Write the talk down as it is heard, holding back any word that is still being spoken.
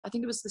I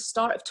think it was the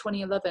start of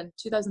 2011.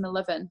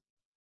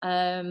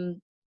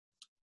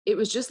 It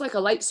was just like a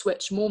light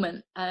switch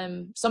moment.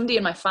 Somebody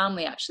in my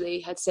family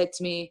actually had said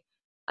to me,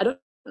 I don't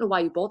know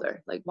why you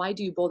bother. Like, why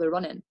do you bother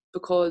running?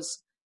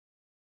 Because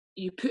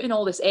you put in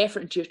all this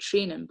effort into your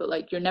training, but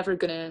like, you're never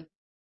going to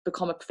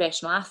become a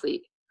professional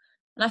athlete.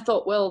 And I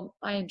thought, well,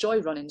 I enjoy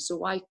running, so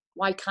why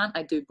can't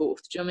I do both?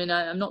 Do you know what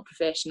I mean? I'm not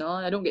professional.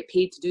 I don't get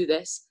paid to do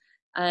this.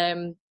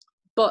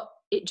 But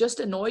it just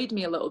annoyed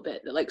me a little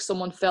bit that like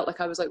someone felt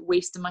like I was like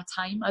wasting my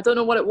time. I don't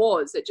know what it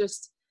was. It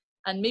just,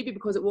 and maybe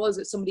because it was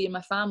somebody in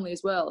my family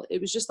as well,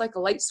 it was just like a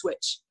light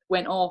switch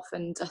went off,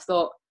 and I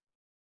thought,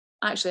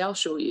 actually, I'll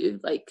show you.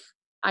 Like,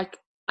 I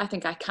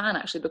think I can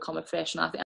actually become a professional athlete.